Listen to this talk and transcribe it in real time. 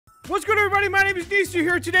What's good, everybody? My name is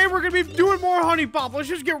NeesterHere. Today we're going to be doing more Huniepop. Let's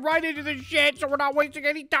just get right into this shit so we're not wasting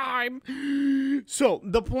any time. So,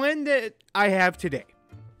 the plan that I have today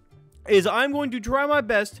is I'm going to try my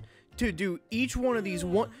best to do each one of these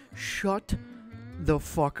Shut the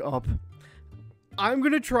fuck up. I'm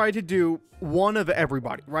going to try to do one of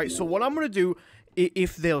everybody, right? So what I'm going to do,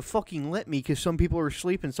 if they'll fucking let me, because some people are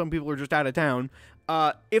asleep and some people are just out of town,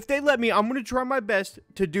 if they let me, I'm going to try my best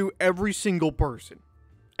to do every single person.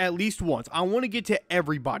 At least once. I want to get to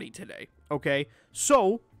everybody today, okay?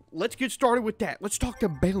 So, let's get started with that. Let's talk to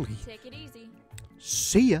Belly. Take it easy.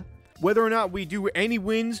 See ya. Whether or not we do any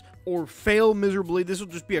wins or fail miserably, this will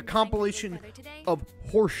just be a compilation of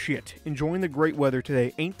horse shit. Enjoying the great weather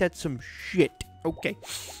today. Ain't that some shit? Okay.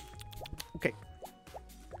 Okay.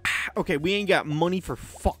 Okay, we ain't got money for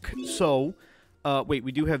fuck. So, wait,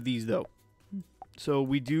 we do have these, though. So,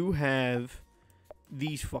 we do have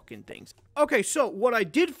these fucking things. Okay, so what I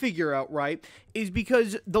did figure out, right, is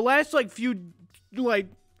because the last, few,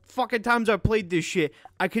 fucking times I played this shit,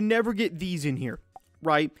 I could never get these in here,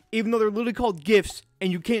 right? Even though they're literally called gifts, and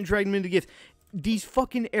you can't drag them into gifts. These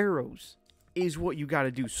fucking arrows is what you gotta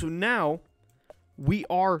do. So now, we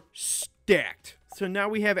are stacked. So now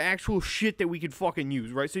we have actual shit that we could fucking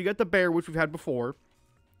use, right? So you got the bear, which we've had before,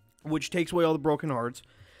 which takes away all the broken hearts.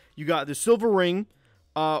 You got the silver ring,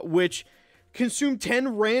 which consume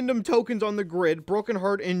 10 random tokens on the grid. Broken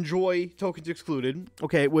heart and joy tokens excluded.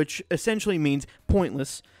 Okay, which essentially means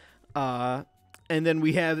pointless. And then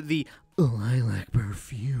we have the lilac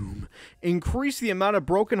perfume. Increase the amount of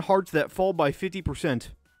broken hearts that fall by 50%.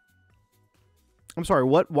 I'm sorry,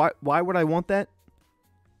 what? Why would I want that?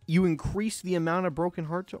 You increase the amount of broken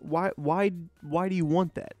hearts? Why do you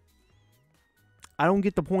want that? I don't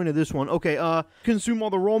get the point of this one. Okay, consume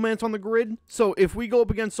all the romance on the grid. So if we go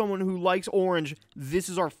up against someone who likes orange, this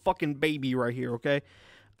is our fucking baby right here, okay?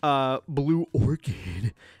 Blue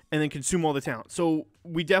orchid. And then consume all the talent. So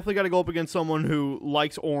we definitely got to go up against someone who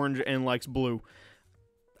likes orange and likes blue.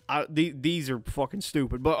 These are fucking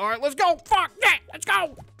stupid. But alright, let's go! Fuck that! Let's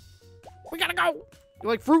go! We gotta go! You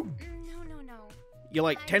like fruit? No. You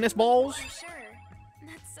like tennis balls? Sure.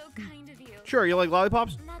 That's so kind of you. Sure, you like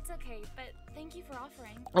lollipops? That's okay, but thank you for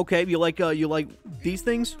offering. Okay, you like these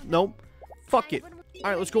things? Nope. Fuck it.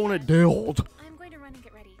 Alright, let's go on a date. I'm going to run and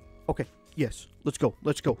get ready. Okay, yes. Let's go.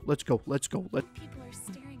 People are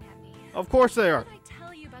staring at me. Of course they are. What did I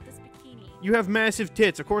tell you about this bikini? You have massive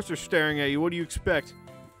tits. Of course they're staring at you. What do you expect?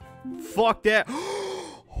 Fuck that.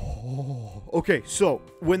 Okay, so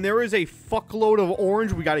when there is a fuckload of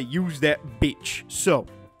orange, we gotta use that bitch. So,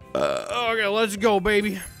 okay, let's go,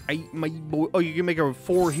 baby. Oh, you can make a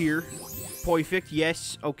 4 here. Perfect.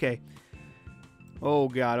 Yes. Okay. Oh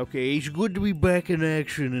God. Okay, it's good to be back in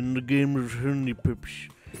action in the game of Huniepop.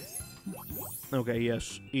 Okay.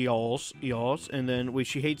 Yes. Eos. And then wait,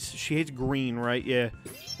 she hates green, right? Yeah.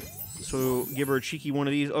 So give her a cheeky one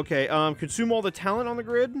of these. Okay. Consume all the talent on the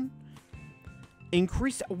grid.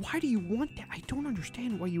 Increase. Why do you want that? I don't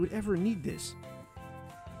understand why you would ever need this.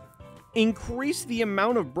 Increase the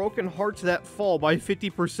amount of broken hearts that fall by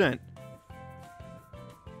 50%.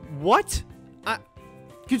 What?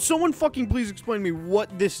 Could someone fucking please explain to me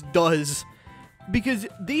what this does? Because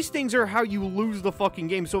these things are how you lose the fucking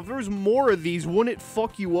game. So if there's more of these, wouldn't it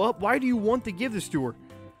fuck you up? Why do you want to give this to her?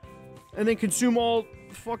 And then consume all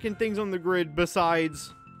fucking things on the grid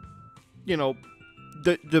besides, you know,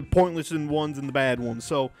 the pointless ones and the bad ones.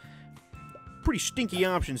 So, pretty stinky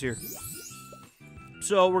options here.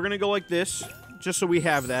 So, we're going to go like this, just so we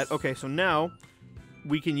have that. Okay, so now,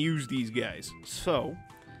 we can use these guys. So,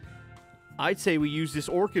 I'd say we use this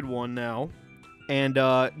orchid one now, and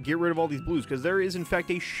get rid of all these blues, because there is, in fact,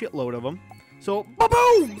 a shitload of them. So,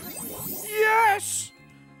 ba-boom! Yes!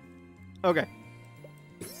 Okay.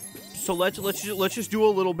 So, let's just do a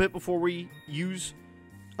little bit before we use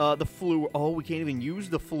the fluor. Oh, we can't even use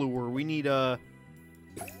the fluor. We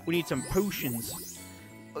need some potions.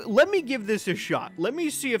 Let me give this a shot. Let me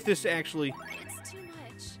see if this actually... It's too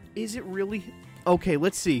much. Is it really? Okay,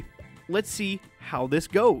 let's see. Let's see how this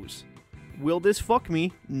goes. Will this fuck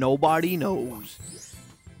me? Nobody knows.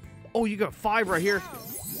 Oh, you got 5 right here.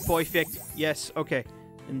 Perfect. Yes, okay.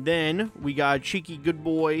 And then we got cheeky good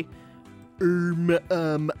boy.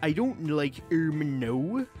 I don't like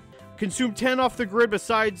no. Consume 10 off the grid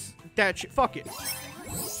besides that shit. Fuck it.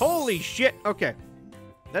 Holy shit. Okay.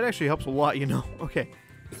 That actually helps a lot, you know. Okay.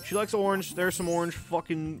 She likes orange. There's some orange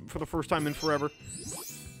fucking for the first time in forever.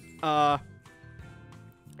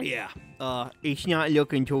 Yeah. It's not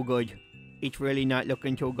looking too good. It's really not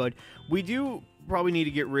looking too good. We do probably need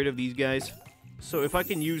to get rid of these guys. So if I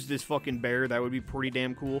can use this fucking bear, that would be pretty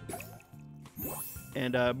damn cool.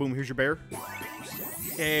 And, boom, here's your bear.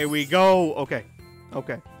 There we go. Okay.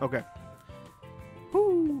 Okay. Okay.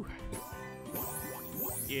 Whoo.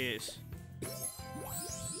 Yes.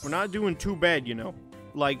 We're not doing too bad, you know.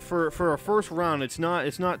 Like, for a first round, it's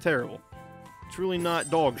not terrible. It's really not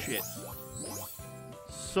dog shit.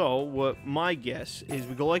 So, what my guess is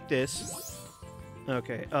we go like this.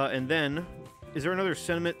 Okay, and then, is there another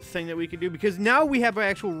sentiment thing that we could do? Because now we have an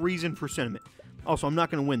actual reason for sentiment. Also, I'm not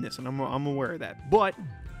going to win this, and I'm aware of that. But,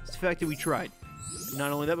 it's the fact that we tried.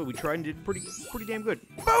 Not only that, but we tried and did pretty damn good.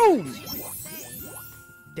 Boom!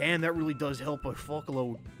 Damn, that really does help a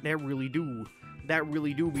fuckload. That really do. That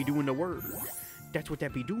really do be doing the work. That's what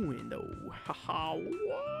that be doing, though. Haha,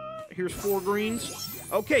 what? Here's 4 greens.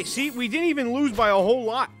 Okay, see, we didn't even lose by a whole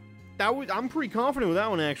lot. I'm pretty confident with that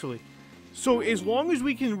one, actually. So, as long as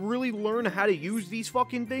we can really learn how to use these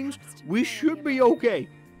fucking things, we should be okay.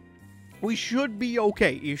 We should be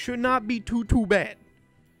okay. It should not be too bad.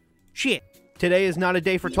 Shit. Today is not a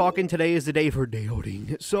day for talking. Today is the day for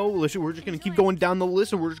dating. So, listen, we're just going to keep going down the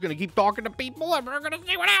list, and we're just going to keep talking to people, and we're going to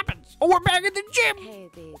see what happens. Oh, we're back at the gym. Hey,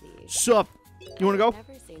 baby. Sup? You want to go?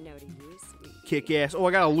 Never say no to you, sweet. Kick ass. Oh,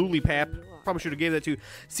 I got a lollipop. Probably should have gave that to you.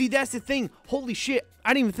 See, that's the thing. Holy shit.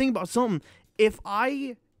 I didn't even think about something. If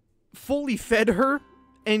I fully fed her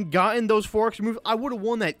and gotten those 4 extra moves, I would have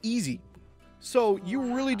won that easy. So,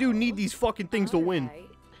 you really do need these fucking things to win.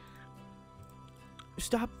 Alright.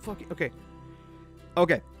 Stop fucking... Okay.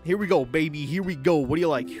 Okay, here we go, baby. Here we go. What do you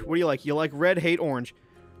like? What do you like? You like red, hate orange.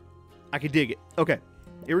 I can dig it. Okay,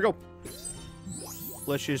 here we go.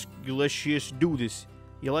 Let's just do this.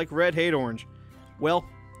 You like red, hate orange. Well,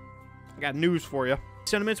 I got news for you.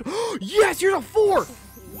 Sentiments. Yes, here's a 4.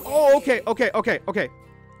 Oh, okay.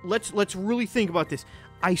 Let's really think about this.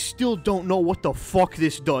 I still don't know what the fuck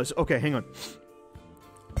this does. Okay, hang on.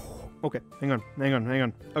 Okay, hang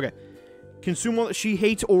on. Okay. Consume all. She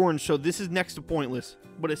hates orange, so this is next to pointless.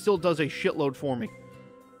 But it still does a shitload for me.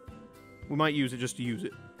 We might use it just to use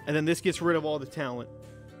it. And then this gets rid of all the talent.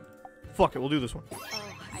 Fuck it, we'll do this one.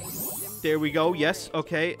 There we go, yes,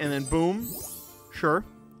 okay. And then boom. Sure.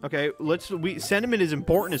 Okay, sentiment is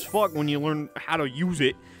important as fuck when you learn how to use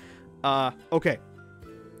it. Okay.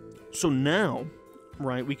 So now,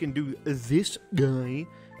 right, we can do this guy.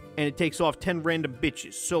 And it takes off 10 random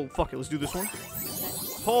bitches. So, fuck it, let's do this one.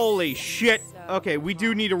 Holy shit! Okay, we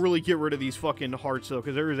do need to really get rid of these fucking hearts, though,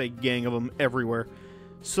 because there is a gang of them everywhere.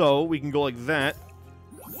 So, we can go like that.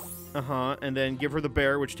 And then give her the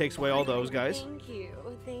bear, which takes away all those guys. Thank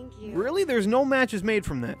you. Really? There's no matches made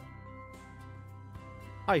from that.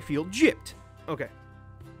 I feel gypped. Okay.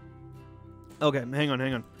 Okay, hang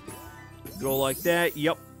on. Go like that,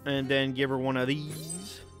 yep. And then give her one of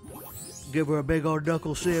these. Give her a big old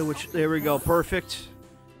knuckle sandwich. There we go, perfect.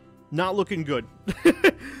 Not looking good.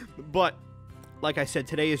 But like I said,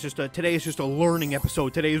 today is just a learning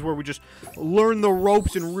episode. Today is where we just learn the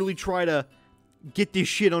ropes and really try to get this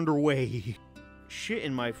shit underway. Shit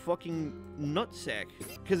in my fucking nutsack.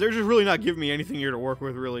 Because they're just really not giving me anything here to work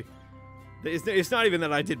with, really. It's not even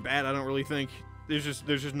that I did bad, I don't really think. There's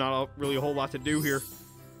just not really a whole lot to do here.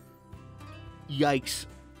 Yikes.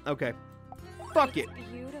 Okay. Fuck it.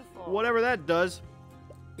 Beautiful. Whatever that does.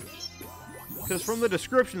 Because from the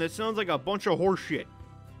description, it sounds like a bunch of horse shit.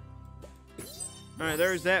 Alright,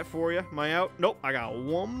 there's that for you. Am I out? Nope, I got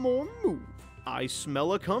one more move. I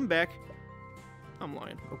smell a comeback. I'm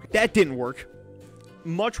lying. Okay. That didn't work.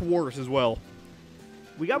 Much worse as well.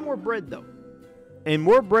 We got more bread, though. And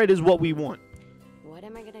more bread is what we want. What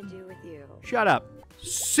am I gonna do with you? Shut up.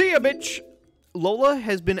 See ya, bitch! Lola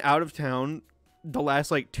has been out of town the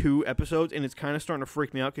last, like, 2 episodes, and it's kind of starting to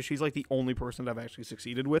freak me out because she's, like, the only person that I've actually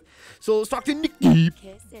succeeded with. So let's talk to Nikki.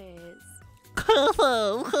 Kisses.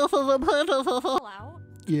 Hello?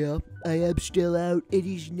 Yeah, I am still out. It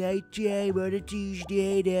is nighttime on a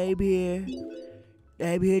Tuesday, and I'm here.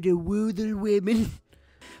 I'm here to woo the women.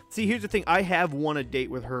 See, here's the thing. I have won a date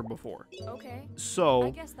with her before. Okay. So, I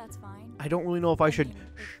guess that's fine. I don't really know if I should...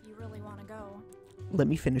 If you really want to go. Let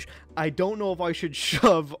me finish. I don't know if I should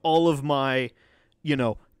shove all of my, you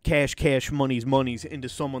know, cash, monies into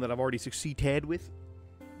someone that I've already succeeded with.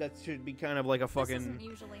 That should be kind of like a fucking... This isn't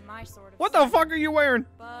usually my sort of What the fuck are you wearing?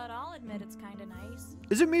 But I'll admit it's kind of nice.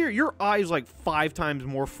 Is it me or your eyes like 5 times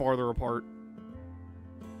more farther apart?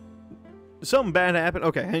 Something bad happened?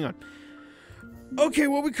 Okay, hang on. Okay,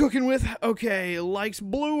 what we cooking with? Okay, likes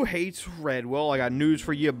blue, hates red. Well, I got news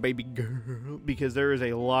for you, baby girl, because there is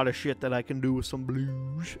a lot of shit that I can do with some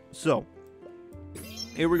blues. So,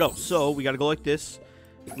 here we go. So, we gotta go like this.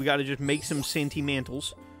 We gotta just make some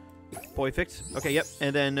sentimantals. Perfect. Okay, yep.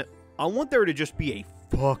 And then, I want there to just be a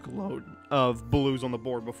fuckload of blues on the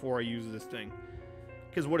board before I use this thing.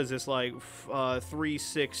 Because what is this, like, 3,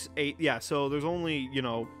 6, 8? Yeah, so there's only, you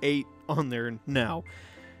know, 8 on there now.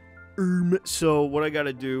 So what I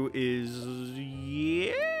gotta do is,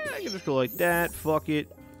 yeah, I can just go like that. Fuck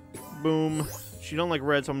it. Boom. She don't like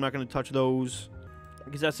red, so I'm not gonna touch those.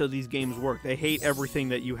 Because that's how these games work. They hate everything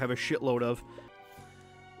that you have a shitload of.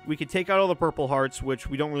 We could take out all the purple hearts, which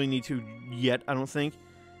we don't really need to yet, I don't think.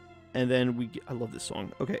 And then we get, I love this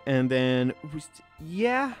song. Okay, and then,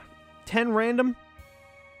 yeah, 10 random.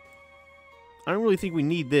 I don't really think we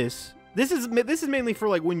need this. This is mainly for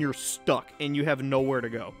like when you're stuck and you have nowhere to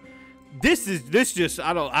go. This just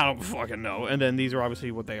I don't fucking know. And then these are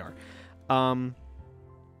obviously what they are.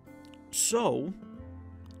 So,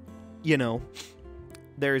 you know,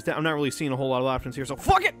 there's that. I'm not really seeing a whole lot of options here. So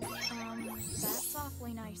fuck it. That's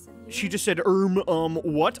awfully nice of you. She just said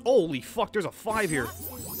what? Holy fuck! There's a 5 here. Not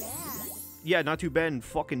too bad. Yeah, not too bad in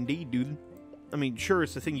fucking D, dude. I mean, sure,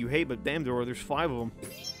 it's the thing you hate, but damn, there's 5 of them.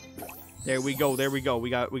 There we go. There we go.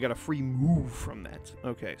 We got a free move from that.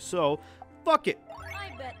 Okay, so fuck it.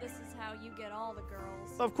 I bet this is how you get all the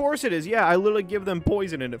girls. Of course it is. Yeah, I literally give them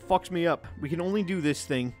poison and it fucks me up. We can only do this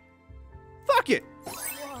thing. Fuck it.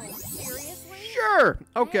 Whoa, seriously? Sure.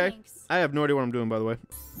 Okay. Thanks. I have no idea what I'm doing, by the way.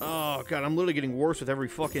 Oh god, I'm literally getting worse with every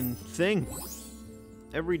fucking thing.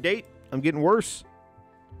 Every date, I'm getting worse.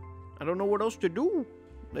 I don't know what else to do.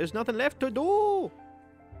 There's nothing left to do.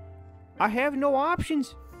 I have no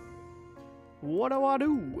options. What do I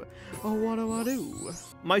do? Oh, what do I do?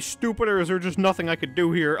 My stupiders are just nothing I could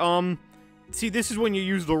do here. See, this is when you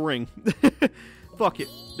use the ring. Fuck it.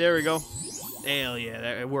 There we go. Hell yeah,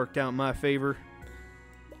 that worked out in my favor.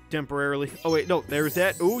 Temporarily. Oh, wait, no, there's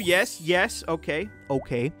that. Oh, yes, yes. Okay,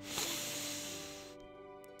 okay.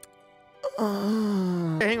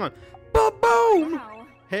 Hey, hang on. Ba-boom! Wow.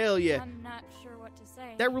 Hell yeah. I'm not sure what to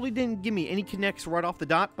say. That really didn't give me any connects right off the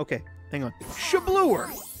dot. Okay, hang on.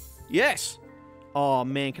 Shabluer! Yes! Oh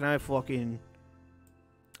man, can I fucking...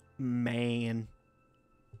 Man.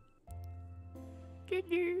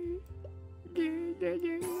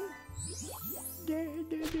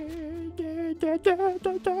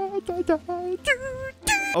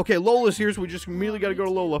 Okay, Lola's here, so we just immediately gotta go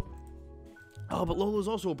to Lola. Oh, but Lola's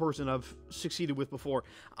also a person I've succeeded with before.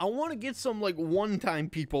 I want to get some, like, one-time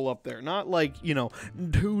people up there. Not, like, you know,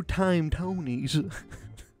 2-time Tonys.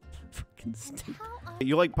 Fucking stupid.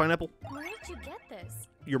 You like pineapple? Where did you get this?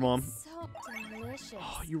 Your mom. So delicious.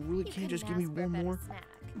 Oh, you really can't just give me ask for a one better more? snack.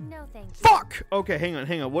 No, thank you. Fuck! Okay, hang on,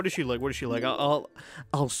 hang on. What is she like? What is she like? I'll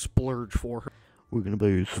splurge for her. We're gonna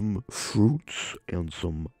buy some fruits and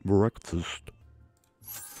some breakfast.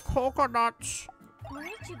 Coconuts. Where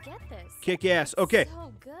did you get this? Kick ass. Okay,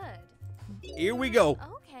 So good. here we go.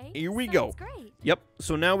 Okay. Here we sounds go. Great. Yep,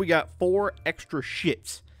 so now we got 4 extra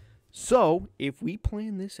shits. So, if we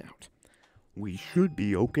plan this out, We should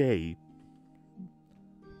be okay.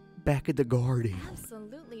 back at the garden.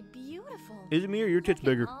 Absolutely beautiful. Is it me or your tits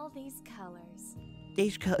Look at bigger? all these colors.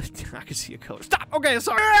 These colors. I can see a color. Stop! Okay,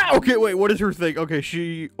 sorry. Okay, wait, what is her thing? Okay,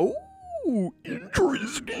 she... Oh,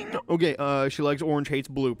 interesting. Okay, she likes orange, hates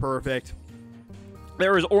blue. Perfect.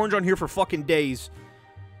 There is orange on here for fucking days.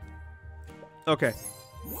 Okay.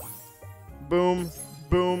 Boom.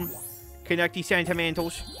 Boom. Connecty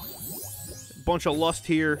sentimentals. Bunch of lust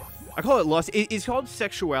here. I call it lust. It's called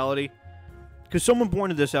sexuality. Because someone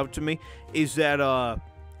pointed this out to me. Is that,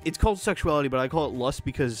 it's called sexuality, but I call it lust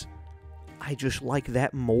because I just like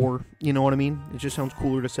that more. You know what I mean? It just sounds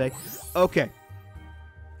cooler to say. Okay.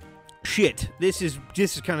 Shit. This is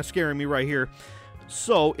kind of scaring me right here.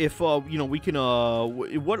 So, if, you know, we can,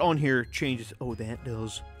 what on here changes? Oh, that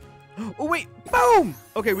does. Oh, wait. Boom!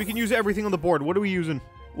 Okay, we can use everything on the board. What are we using?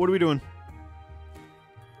 What are we doing?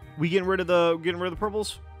 We getting rid of the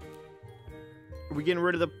purples? Are we getting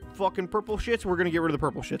rid of the fucking purple shits? We're gonna get rid of the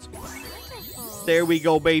purple shits. Wonderful. There we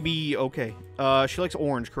go, baby. Okay. She likes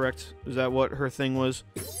orange, correct? Is that what her thing was?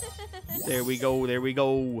 There we go. There we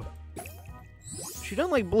go. She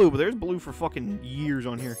doesn't like blue, but there's blue for fucking years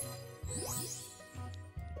on here.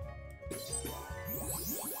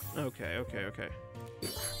 Okay, okay, okay.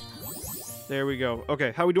 There we go.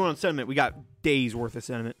 Okay, how we doing on sentiment? We got days worth of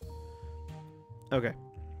sentiment. Okay.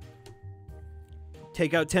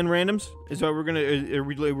 Take out 10 randoms? Is that what we're gonna... Are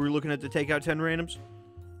we looking at the take out 10 randoms?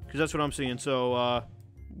 Because that's what I'm seeing. So,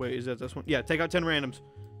 wait, is that this one? Yeah, take out 10 randoms.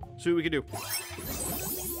 See what we can do.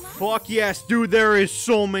 Fuck yes, dude, there is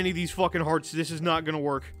so many of these fucking hearts. This is not gonna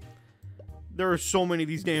work. There are so many of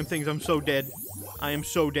these damn things. I'm so dead. I am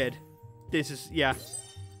so dead. This is... Yeah.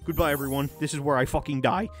 Goodbye, everyone. This is where I fucking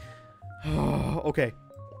die. Okay.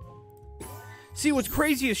 See, what's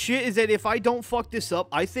crazy as shit is that if I don't fuck this up,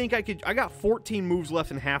 I think I could... I got 14 moves left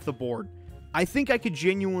in half the board. I think I could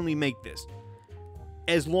genuinely make this.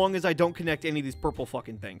 As long as I don't connect any of these purple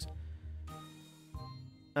fucking things.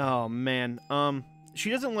 Oh, man. She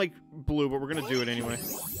doesn't like blue, but we're gonna do it anyway.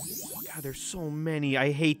 God, there's so many.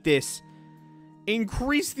 I hate this.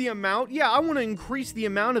 Increase the amount? Yeah, I want to increase the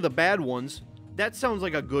amount of the bad ones. That sounds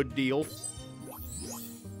like a good deal.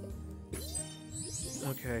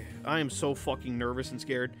 Okay, I am so fucking nervous and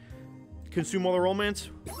scared. Consume all the romance?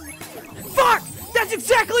 Fuck! That's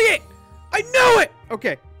exactly it! I knew it!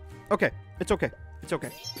 Okay. Okay. It's okay. It's okay.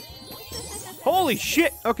 Holy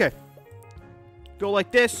shit! Okay. Go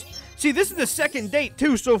like this. See, this is the second date,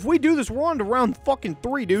 too, so if we do this, we're on to round fucking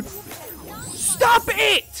 3, dude. Stop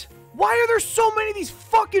it! Why are there so many of these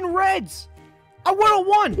fucking reds? I would have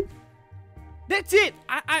won. That's it.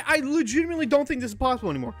 I legitimately don't think this is possible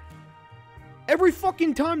anymore. Every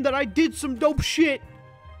fucking time that I did some dope shit,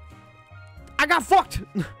 I got fucked.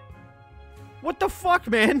 What the fuck,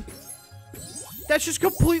 man? That's just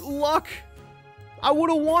complete luck. I would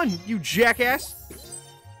have won, you jackass.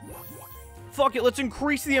 Fuck it, let's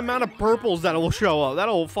increase the amount of purples that will show up.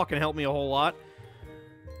 That'll fucking help me a whole lot.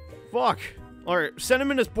 Fuck. Alright,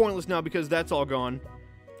 sentiment is pointless now because that's all gone.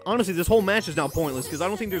 Honestly, this whole match is now pointless because I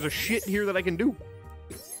don't think there's a shit here that I can do.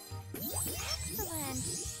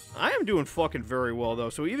 Excellent. I am doing fucking very well,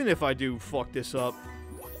 though, so even if I do fuck this up,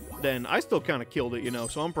 then I still kind of killed it, you know,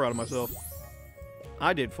 so I'm proud of myself.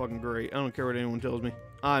 I did fucking great. I don't care what anyone tells me.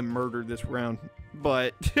 I murdered this round,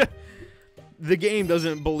 but the game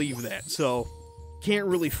doesn't believe that, so can't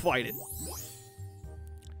really fight it.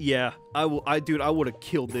 Yeah, dude, I would have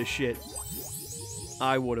killed this shit.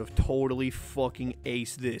 I would have totally fucking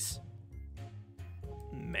aced this.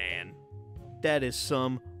 Man, that is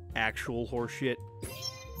some actual horseshit.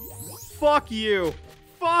 Fuck you.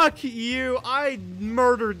 Fuck you. I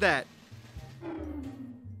murdered that.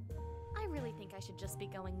 I really think I should just be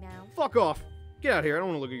going now. Fuck off. Get out of here. I don't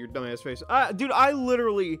want to look at your dumbass face. Dude, I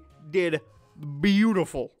literally did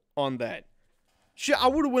beautiful on that. Shit, I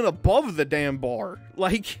would have went above the damn bar.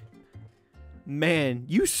 Like, man,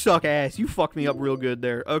 you suck ass. You fucked me up real good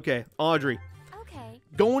there. Okay, Audrey. Okay.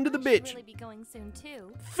 Going to the I bitch. should really be going soon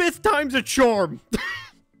too. 5th time's a charm.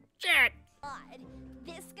 Shit. Odd.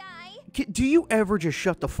 This guy. Do you ever just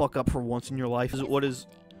shut the fuck up for once in your life? What is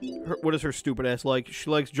her stupid ass like? She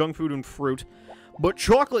likes junk food and fruit. But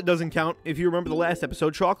chocolate doesn't count. If you remember the last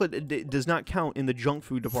episode, chocolate does not count in the junk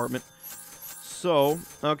food department. So,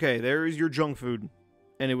 okay, there is your junk food.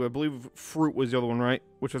 And I believe fruit was the other one, right?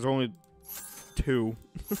 Which was only 2.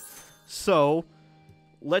 So,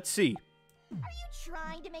 let's see. Are you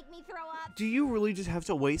trying to make me throw up? Do you really just have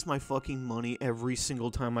to waste my fucking money every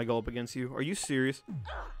single time I go up against you? Are you serious?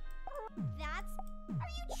 That's. Are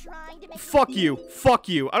you trying to make Fuck me... you. Fuck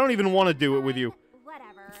you. I don't even want to do it with you.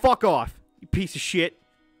 Whatever. Fuck off, you piece of shit.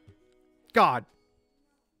 God.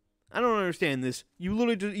 I don't understand this. You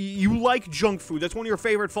literally you like junk food. That's one of your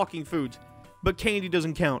favorite fucking foods. But candy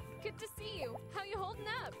doesn't count. Good to see you. How you holding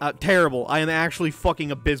up? Terrible. I am actually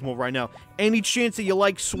fucking abysmal right now. Any chance that you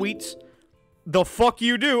like sweets? The fuck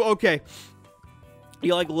you do. Okay.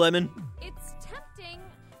 You like lemon? It's tempting,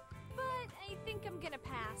 but I think I'm gonna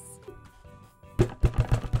pass.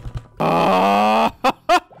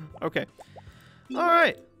 Okay.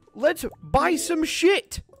 Alright. Let's buy some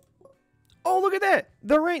shit. Oh, look at that.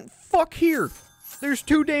 There ain't fuck here. There's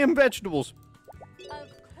 2 damn vegetables. Of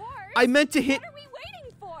course. I meant to hit... What are we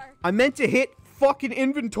waiting for? I meant to hit fucking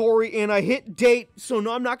inventory, and I hit date, so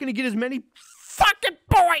no, I'm not gonna get as many fucking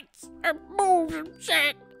points and moves and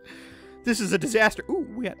shit. This is a disaster. Ooh,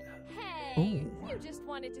 we got... Hey, you just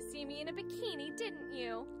wanted to see me in a bikini, didn't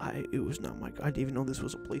you? It was not my... I didn't even know this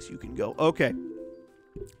was a place you can go. Okay.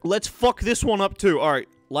 Let's fuck this one up, too. Alright.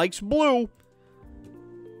 Likes blue.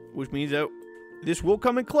 Which means that this will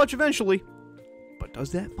come in clutch eventually. But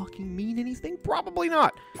does that fucking mean anything? Probably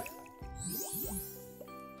not.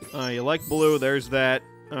 You like blue, there's that.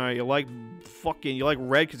 You like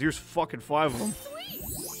red, because here's fucking 5 of them.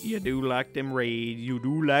 Sweet. You do like them raids. You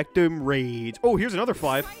do like them raids. Oh, here's another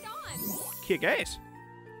 5. Right on. Kick ass.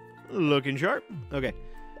 Looking sharp. Okay.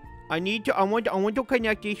 I want to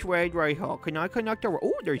connect this red right here. Can I connect the...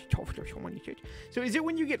 Oh, there's so many shits. So is it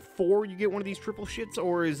when you get 4, you get one of these triple shits?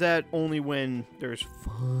 Or is that only when there's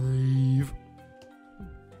 5?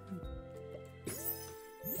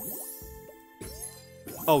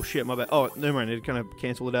 Oh, shit, my bad. Oh, never mind. It kind of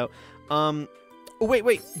canceled it out. Oh,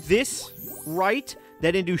 wait. This, right?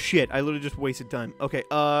 That didn't do shit. I literally just wasted time. Okay,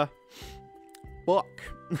 fuck.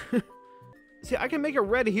 See, I can make it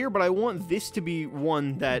red here, but I want this to be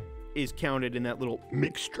one that is counted in that little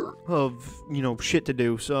mixture of, you know, shit to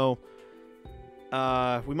do. So,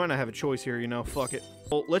 We might not have a choice here, you know. Fuck it.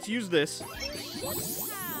 Well, let's use this.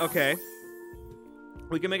 Okay.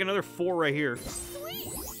 We can make another 4 right here.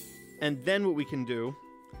 And then what we can do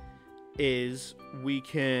is we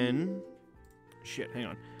can... Shit, hang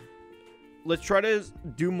on. Let's try to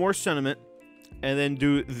do more sentiment and then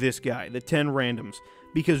do this guy, the 10 randoms.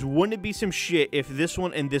 Because wouldn't it be some shit if this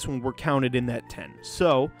one and this one were counted in that 10?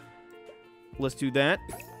 So, let's do that.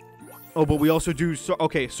 Oh, but we also do... So,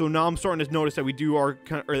 okay, so now I'm starting to notice that we do our...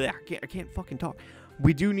 I can't fucking talk.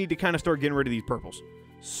 We do need to kind of start getting rid of these purples.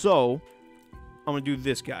 So, I'm going to do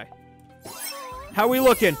this guy. How we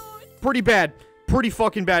looking? Pretty bad. Pretty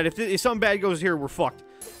fucking bad. If something bad goes here, we're fucked.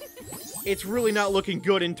 It's really not looking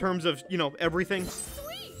good in terms of, you know, everything.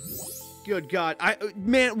 Good God.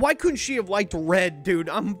 Man, why couldn't she have liked red, dude?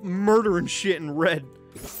 I'm murdering shit in red.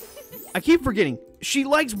 I keep forgetting. She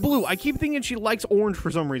likes blue. I keep thinking she likes orange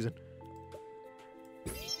for some reason.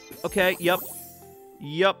 Okay, yep.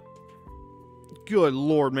 Yep. Good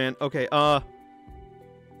Lord, man. Okay,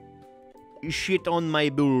 shit on my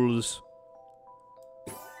bulls.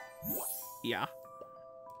 Yeah.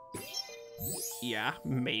 Yeah,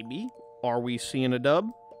 maybe. Are we seeing a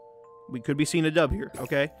dub? We could be seeing a dub here,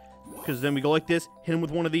 okay? Because then we go like this, hit him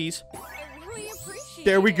with one of these. I really appreciate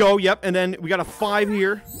There we it. go, yep. And then we got a 5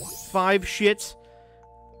 here. 5 shits.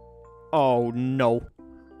 Oh, no.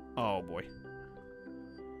 Oh, boy.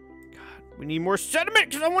 God, we need more sediment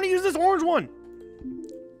because I want to use this orange one.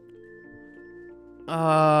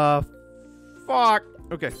 Fuck.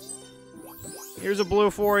 Okay. Here's a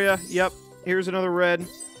blue for you. Yep. Here's another red.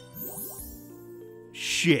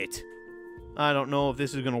 Shit. I don't know if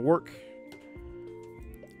this is going to work.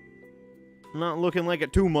 Not looking like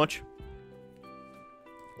it too much.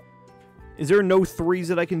 Is there no 3s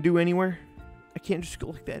that I can do anywhere? I can't just go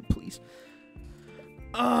like that, please.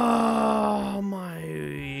 Oh,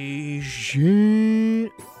 my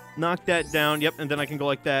shit. Knock that down. Yep, and then I can go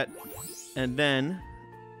like that. And then...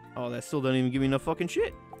 Oh, that still doesn't even give me enough fucking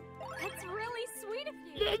shit. That's really sweet of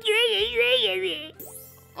you.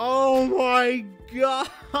 Oh, my God.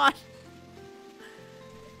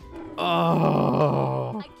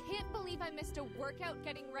 Oh. I can't believe I missed a workout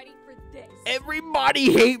getting ready for this.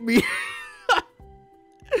 Everybody hate me.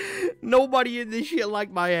 Nobody in this shit like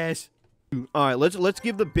my ass. All right, let's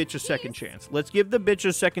give the bitch a second chance. Let's give the bitch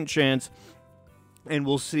a second chance, and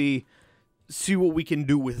we'll see what we can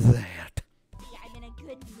do with that. Yeah, I'm in a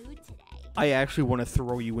good mood today. I actually want to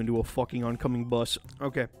throw you into a fucking oncoming bus.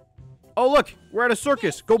 Okay. Oh look, we're at a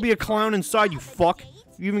circus. Go be a clown inside, you fuck.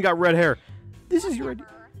 You even got red hair. This is your idea.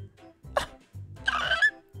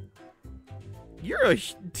 You're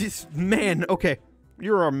this man. Okay,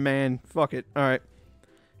 you're a man. Fuck it. All right.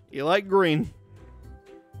 You like green.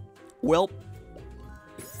 Well.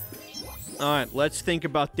 All right. Let's think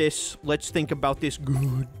about this. Let's think about this good.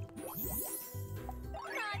 Not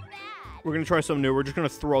bad. We're gonna try something new. We're just gonna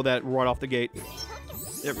throw that right off the gate.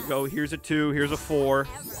 There we go. Here's a 2. Here's a 4.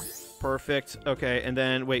 Perfect. Okay, and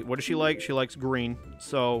then wait. What does she like? She likes green.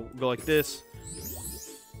 So go like this.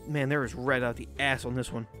 Man, there is red out the ass on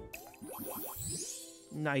this one.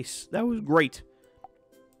 Nice. That was great.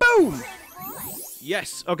 Boom!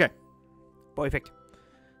 Yes. Okay. Perfect.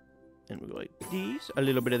 And we go like these. A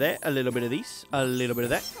little bit of that. A little bit of these. A little bit of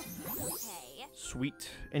that. Okay. Sweet.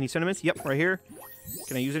 Any sentiments? Yep, right here.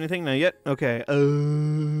 Can I use anything? Not yet. Okay.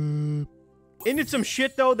 Isn't it some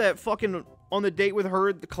shit, though, that fucking on the date with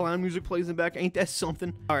her, the clown music plays in the back? Ain't that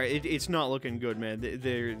something? All right, it's not looking good, man.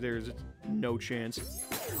 There's no chance.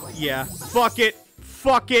 Yeah. Fuck it.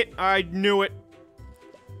 Fuck it. I knew it.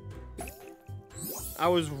 I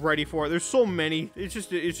was ready for it. There's so many. It's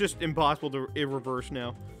just impossible to reverse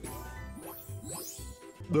now.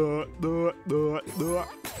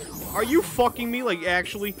 Are you fucking me? Like,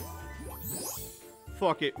 actually?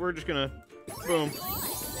 Fuck it. We're just gonna... Boom.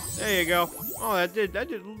 There you go. Oh, that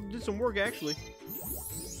did some work, actually.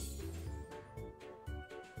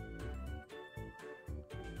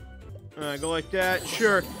 Go like that.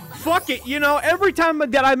 Sure. Fuck it. You know, every time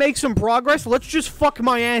that I make some progress, let's just fuck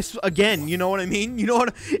my ass again. You know what I mean? You know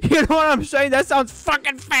what I'm saying? That sounds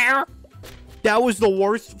fucking fair. That was the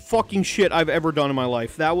worst fucking shit I've ever done in my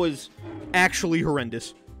life. That was actually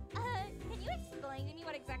horrendous. Can you explain to me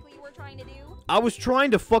what exactly you were trying to do? I was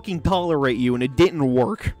trying to fucking tolerate you, and it didn't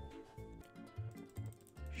work.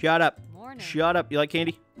 Shut up. Morning. Shut up. You like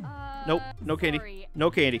candy? Nope. No candy. Sorry.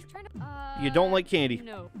 No candy. You don't like candy.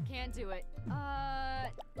 No, can't do it.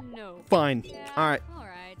 No. Fine. Yeah, Alright.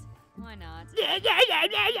 Alright. Why not? I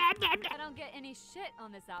don't get any shit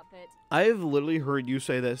on this outfit. I've literally heard you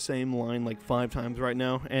say that same line like 5 times right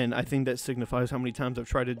now, and I think that signifies how many times I've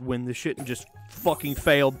tried to win this shit and just fucking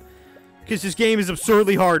failed. Because this game is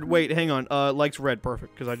absurdly hard. Wait, hang on. Likes red.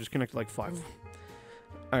 Perfect. Because I just connected like 5.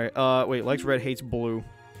 Alright, wait. Likes red, hates blue.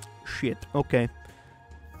 Shit. Okay.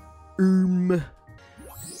 Alright,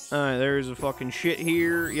 there's a fucking shit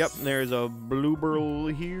here. Yep, there's a blue burl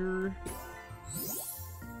here.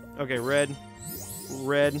 Okay, red.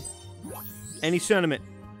 Red. Any sentiment?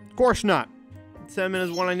 Of course not.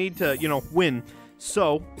 Sentiment is what I need to, you know, win.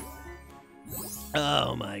 So.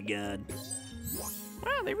 Oh my god.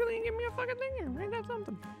 Wow, they really didn't give me a fucking thing here. Ain't that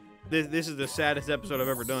something? This is the saddest episode I've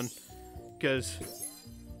ever done. Because,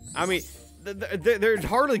 I mean, they're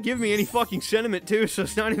hardly giving me any fucking sentiment, too, so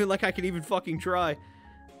it's not even like I could even fucking try.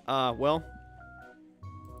 Well.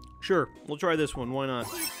 Sure, we'll try this one. Why not?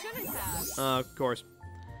 You shouldn't have. Of course.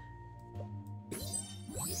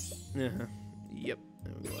 Yep.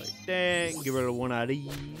 Like that. Give it one of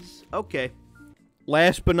these. Okay.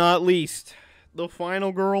 Last but not least, the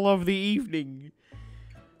final girl of the evening.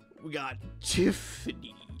 We got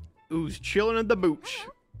Tiffany, who's chilling at the booch.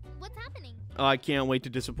 What's happening? I can't wait to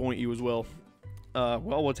disappoint you as well.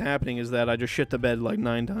 Well, what's happening is that I just shit the bed like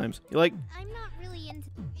 9 times. You like? I'm not really into.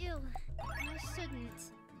 Ew. I shouldn't.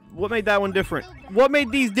 What made that one different? What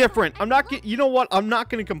made these different? I'm not. You know what? I'm not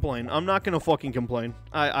gonna complain. I'm not gonna fucking complain.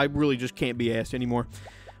 I really just can't be asked anymore.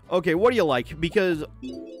 Okay, what do you like? Because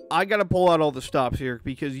I gotta pull out all the stops here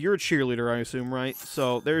because you're a cheerleader, I assume, right?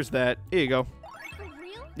 So there's that. Here you go. For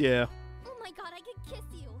real? Yeah. Oh my god, I could kiss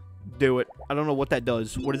you. Do it. I don't know what that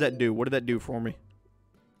does. What does that do? What did that do for me?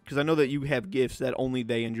 Because I know that you have gifts that only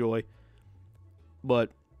they enjoy. But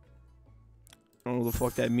I don't know what the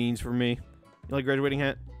fuck that means for me. You like graduating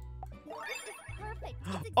hat? This is perfect.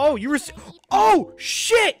 It's Oh, you were. exactly what I need. Oh,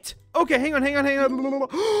 shit! Okay, hang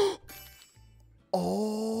on.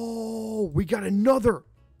 Oh, we got another.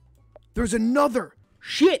 There's another.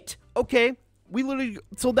 Shit. Okay. We literally.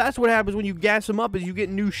 So that's what happens when you gas them up is you get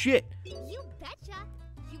new shit. You betcha.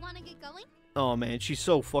 You want to get going? Oh, man. She's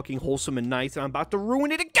so fucking wholesome and nice, and I'm about to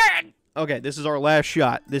ruin it again. Okay, this is our last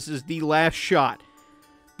shot. This is the last shot.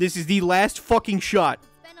 This is the last fucking shot.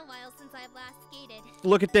 It's been a while since I've last skated.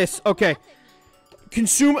 Look at this. Okay.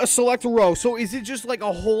 Consume a select row. So is it just like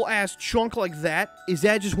a whole ass chunk like that? Is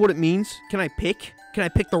that just what it means? Can I pick? Can I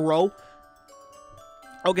pick the row?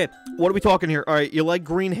 Okay, what are we talking here? All right, you like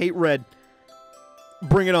green, hate red.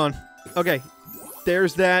 Bring it on. Okay,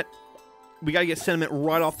 there's that. We gotta get sentiment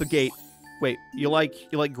right off the gate. Wait, you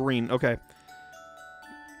like green? Okay.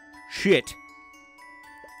 Shit.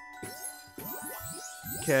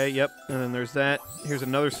 Okay, yep. And then there's that. Here's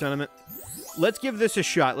another sentiment. Let's give this a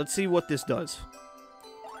shot. Let's see what this does.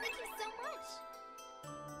 Thank you so much.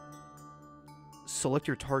 Select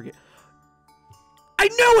your target. I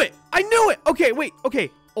knew it! I knew it! Okay, wait, okay.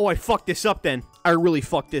 Oh, I fucked this up then. I really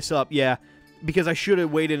fucked this up, yeah. Because I should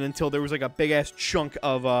have waited until there was like a big-ass chunk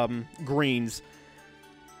of greens.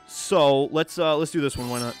 So, let's do this one,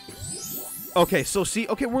 why not? Okay, so see,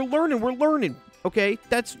 okay, we're learning. Okay?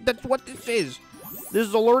 That's what this is. This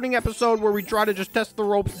is a learning episode where we try to just test the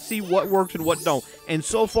ropes and see what works and what don't. And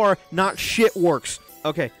so far, not shit works.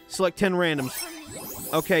 Okay, select 10 randoms.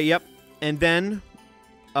 Okay, yep. And then,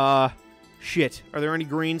 shit. Are there any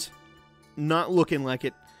greens? Not looking like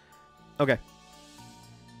it. Okay.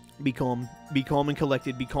 Be calm. Be calm and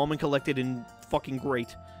collected. Be calm and collected and fucking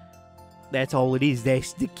great. That's all it is.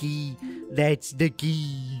 That's the key. That's the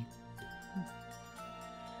key.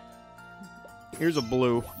 Here's a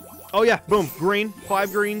blue. Oh, yeah. Boom. Green.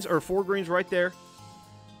 5 greens or 4 greens right there.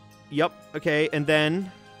 Yep. Okay. And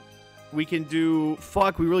then we can do...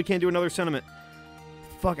 Fuck. We really can't do another sentiment.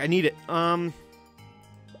 Fuck. I need it.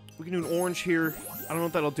 We can do an orange here. I don't know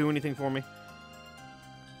if that'll do anything for me.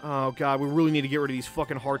 Oh, God. We really need to get rid of these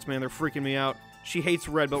fucking hearts, man. They're freaking me out. She hates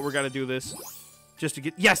red, but we're got to do this. Just to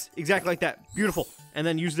get... Yes! Exactly like that. Beautiful. And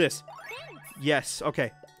then use this. Yes.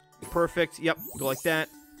 Okay. Perfect. Yep. Go like that.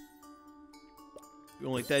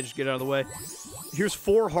 Go like that. Just get out of the way. Here's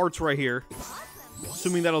 4 hearts right here.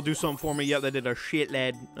 Assuming that'll do something for me. Yep, that did a shit,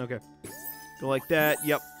 lad. Okay. Go like that.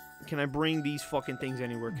 Yep. Can I bring these fucking things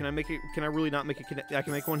anywhere? Can I make it... Can I really not make it... I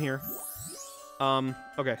can make one here.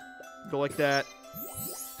 Okay. Go like that.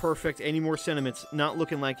 Perfect. Any more sentiments? Not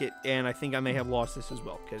looking like it, and I think I may have lost this as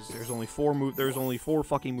well, because there's only 4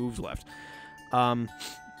 fucking moves left. Well,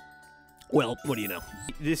 what do you know?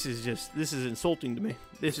 This is insulting to me.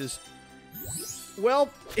 This is... Well,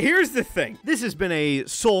 here's the thing. This has been a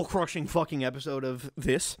soul-crushing fucking episode of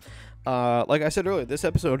this. Like I said earlier, this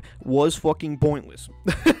episode was fucking pointless.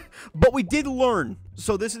 But we did learn.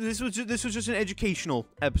 So this was just an educational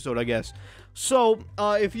episode, I guess. So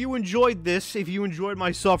if you enjoyed this, if you enjoyed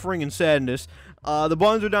my suffering and sadness, the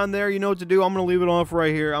buttons are down there. You know what to do. I'm gonna leave it off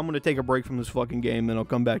right here. I'm gonna take a break from this fucking game, then I'll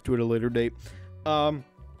come back to it at a later date.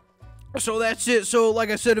 So that's it. So like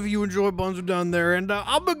I said, if you enjoy, buttons are down there, and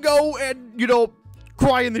I'm gonna go and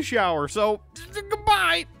cry in the shower. So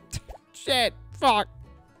goodbye. Shit. Fuck.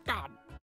 God.